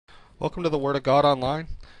Welcome to the Word of God Online.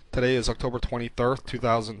 Today is October 23rd,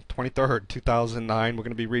 2009. We're going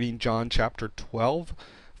to be reading John chapter 12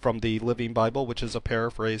 from the Living Bible, which is a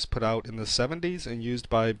paraphrase put out in the 70s and used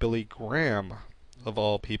by Billy Graham, of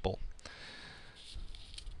all people.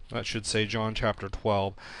 That should say John chapter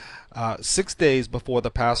 12. 6 days before the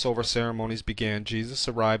Passover ceremonies began, Jesus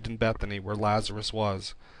arrived in Bethany, where Lazarus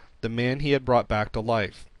was, the man he had brought back to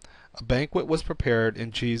life. A banquet was prepared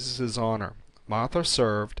in Jesus' honor. Martha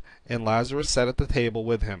served, and Lazarus sat at the table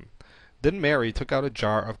with him. Then Mary took out a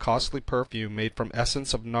jar of costly perfume made from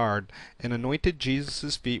essence of nard, and anointed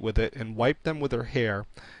Jesus' feet with it, and wiped them with her hair,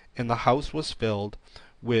 and the house was filled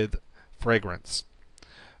with fragrance.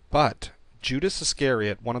 But Judas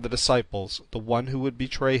Iscariot, one of the disciples, the one who would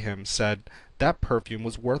betray him, said, "That perfume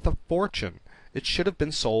was worth a fortune. It should have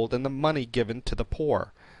been sold and the money given to the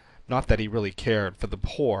poor." Not that he really cared for the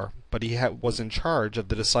poor, but he was in charge of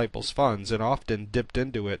the disciples' funds and often dipped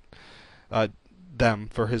into them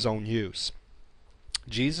for his own use.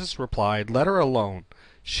 Jesus replied, "Let her alone.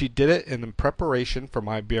 She did it in preparation for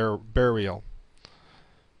my burial.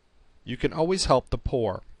 You can always help the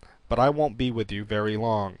poor, but I won't be with you very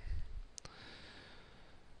long."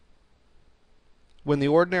 When the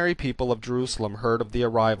ordinary people of Jerusalem heard of the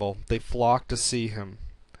arrival, they flocked to see him,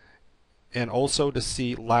 and also to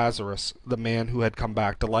see Lazarus, the man who had come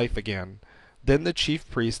back to life again. Then the chief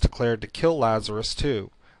priests declared to kill Lazarus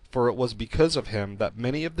too, for it was because of him that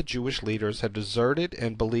many of the Jewish leaders had deserted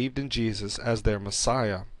and believed in Jesus as their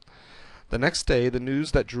Messiah. The next day, the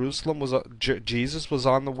news that Jesus was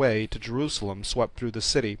on the way to Jerusalem swept through the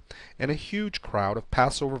city, and a huge crowd of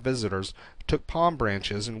Passover visitors took palm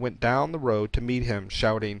branches and went down the road to meet him,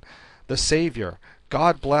 shouting, "The Savior!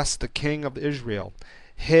 God bless the King of Israel!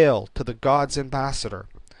 Hail to the God's ambassador!"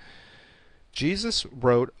 Jesus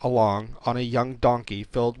rode along on a young donkey,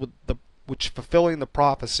 fulfilling the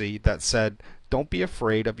prophecy that said, "Don't be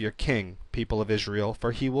afraid of your king, people of Israel,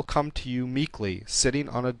 for he will come to you meekly, sitting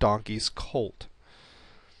on a donkey's colt."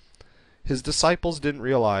 His disciples didn't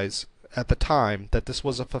realize at the time that this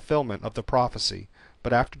was a fulfillment of the prophecy,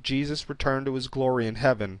 but after Jesus returned to his glory in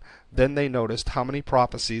heaven, then they noticed how many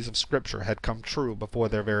prophecies of Scripture had come true before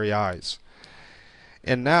their very eyes.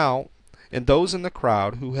 And those in the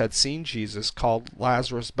crowd who had seen Jesus called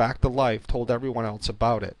Lazarus back to life told everyone else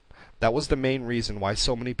about it. That was the main reason why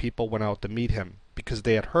so many people went out to meet him, because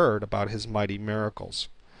they had heard about his mighty miracles.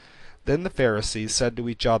 Then the Pharisees said to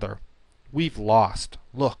each other, "We've lost.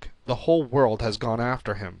 Look, the whole world has gone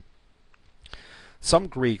after him." Some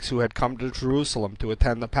Greeks who had come to Jerusalem to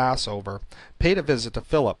attend the Passover paid a visit to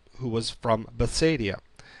Philip, who was from Bethsaida,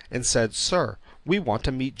 and said, "Sir, we want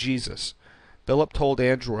to meet Jesus." Philip told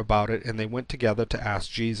Andrew about it, and they went together to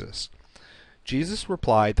ask Jesus. Jesus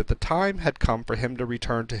replied that the time had come for him to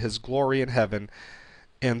return to his glory in heaven,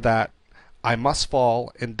 and that "I must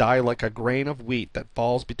fall and die like a grain of wheat that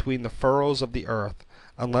falls between the furrows of the earth.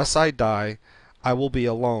 Unless I die, I will be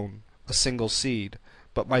alone, a single seed.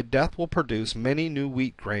 But my death will produce many new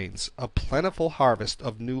wheat grains, a plentiful harvest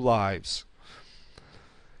of new lives.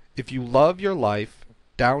 If you love your life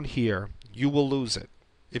down here, you will lose it.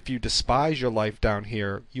 If you despise your life down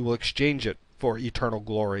here, you will exchange it for eternal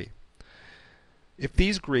glory. If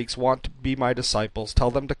these Greeks want to be my disciples,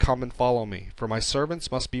 tell them to come and follow me, for my servants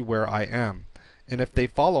must be where I am, and if they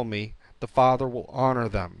follow me, the Father will honor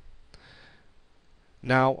them.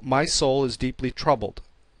 Now my soul is deeply troubled.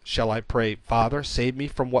 Shall I pray, 'Father, save me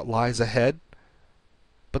from what lies ahead'?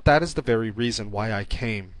 But that is the very reason why I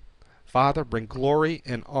came. Father, bring glory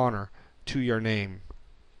and honor to your name."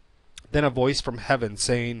 Then a voice from heaven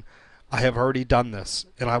saying, "I have already done this,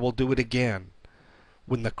 and I will do it again."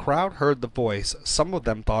 When the crowd heard the voice, some of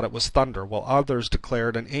them thought it was thunder, while others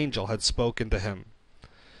declared an angel had spoken to him.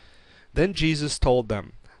 Then Jesus told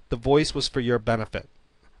them, "The voice was for your benefit,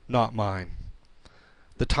 not mine.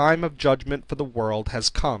 The time of judgment for the world has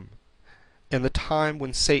come, and the time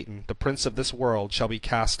when Satan, the prince of this world, shall be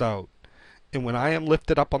cast out. And when I am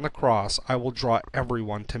lifted up on the cross, I will draw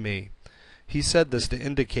everyone to me." He said this to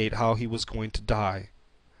indicate how he was going to die.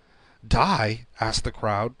 "Die?" asked the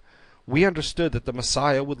crowd. "We understood that the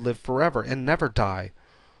Messiah would live forever and never die.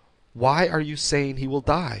 Why are you saying he will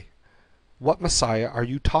die? What Messiah are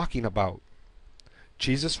you talking about?"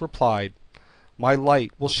 Jesus replied, "My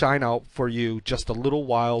light will shine out for you just a little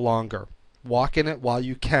while longer. Walk in it while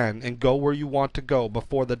you can, and go where you want to go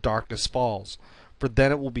before the darkness falls, for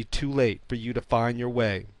then it will be too late for you to find your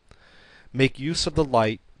way. Make use of the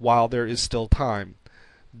light while there is still time.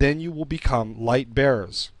 Then you will become light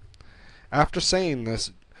bearers." After saying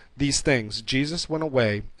these things, Jesus went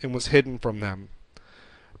away and was hidden from them.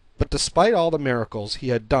 But despite all the miracles he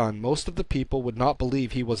had done, most of the people would not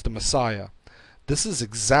believe he was the Messiah. This is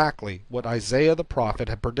exactly what Isaiah the prophet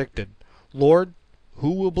had predicted. Lord,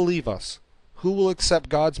 who will believe us? Who will accept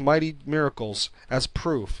God's mighty miracles as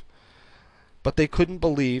proof? But they couldn't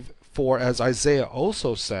believe, for as Isaiah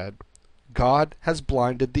also said, God has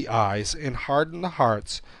blinded the eyes and hardened the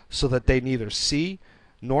hearts, so that they neither see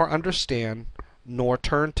nor understand nor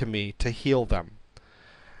turn to me to heal them.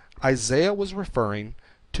 Isaiah was referring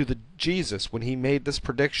to the Jesus when he made this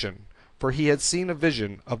prediction, for he had seen a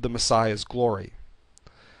vision of the Messiah's glory.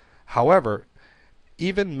 However,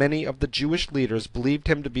 even many of the Jewish leaders believed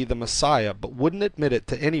him to be the Messiah, but wouldn't admit it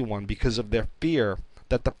to anyone because of their fear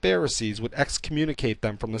that the Pharisees would excommunicate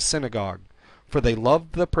them from the synagogue, for they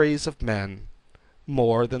loved the praise of men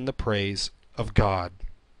more than the praise of God.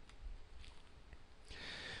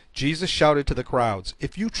 Jesus shouted to the crowds,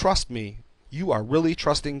 "If you trust me, you are really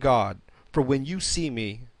trusting God, for when you see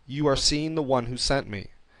me, you are seeing the one who sent me.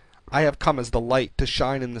 I have come as the light to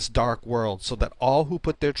shine in this dark world, so that all who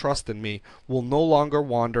put their trust in me will no longer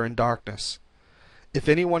wander in darkness. If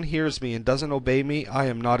anyone hears me and doesn't obey me, I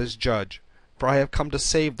am not his judge, for I have come to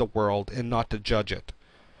save the world and not to judge it.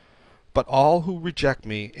 But all who reject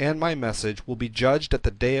me and my message will be judged at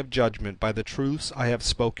the day of judgment by the truths I have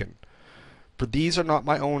spoken. For these are not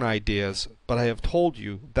my own ideas, but I have told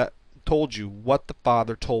you what the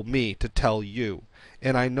Father told me to tell you,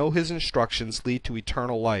 and I know his instructions lead to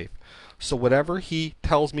eternal life. So whatever he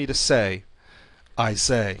tells me to say, I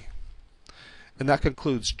say." And that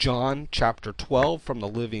concludes John chapter 12 from the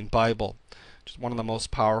Living Bible. Just one of the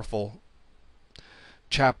most powerful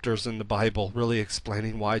chapters in the Bible, really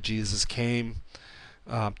explaining why Jesus came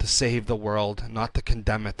to save the world, not to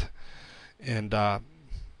condemn it. And I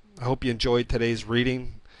hope you enjoyed today's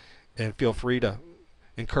reading, and feel free to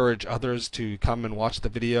encourage others to come and watch the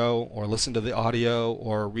video or listen to the audio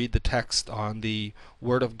or read the text on the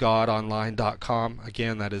wordofgodonline.com.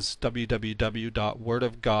 Again, that is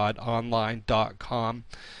www.wordofgodonline.com.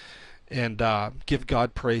 And give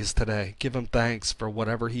God praise today. Give him thanks for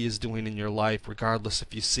whatever he is doing in your life, regardless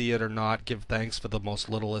if you see it or not. Give thanks for the most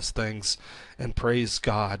littlest things, and praise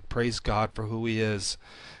God. Praise God for who he is,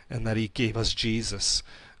 and that he gave us Jesus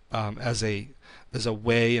as a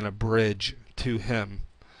way and a bridge to him.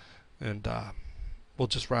 And we'll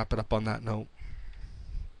just wrap it up on that note.